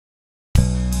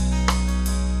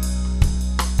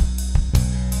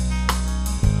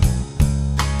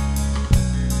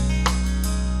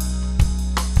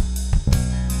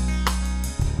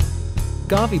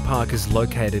Garvey Park is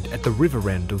located at the river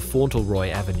end of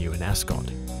Fauntleroy Avenue in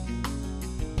Ascot.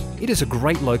 It is a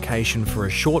great location for a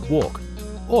short walk,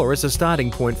 or as a starting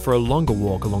point for a longer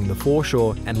walk along the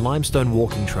foreshore and limestone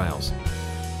walking trails.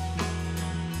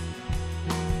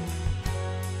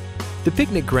 The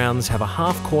picnic grounds have a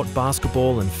half-court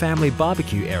basketball and family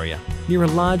barbecue area near a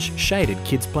large, shaded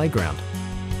kids' playground.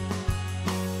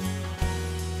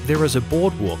 There is a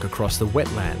boardwalk across the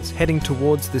wetlands heading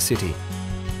towards the city.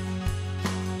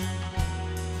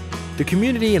 The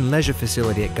community and leisure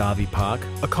facility at Garvey Park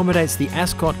accommodates the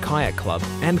Ascot Kayak Club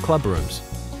and club rooms.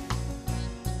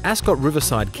 Ascot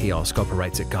Riverside Kiosk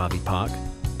operates at Garvey Park,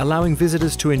 allowing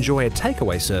visitors to enjoy a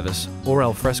takeaway service or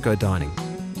al fresco dining.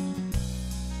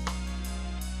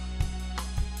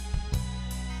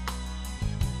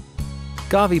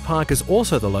 Garvey Park is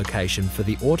also the location for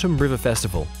the Autumn River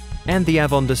Festival and the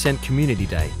Avon Descent Community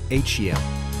Day each year.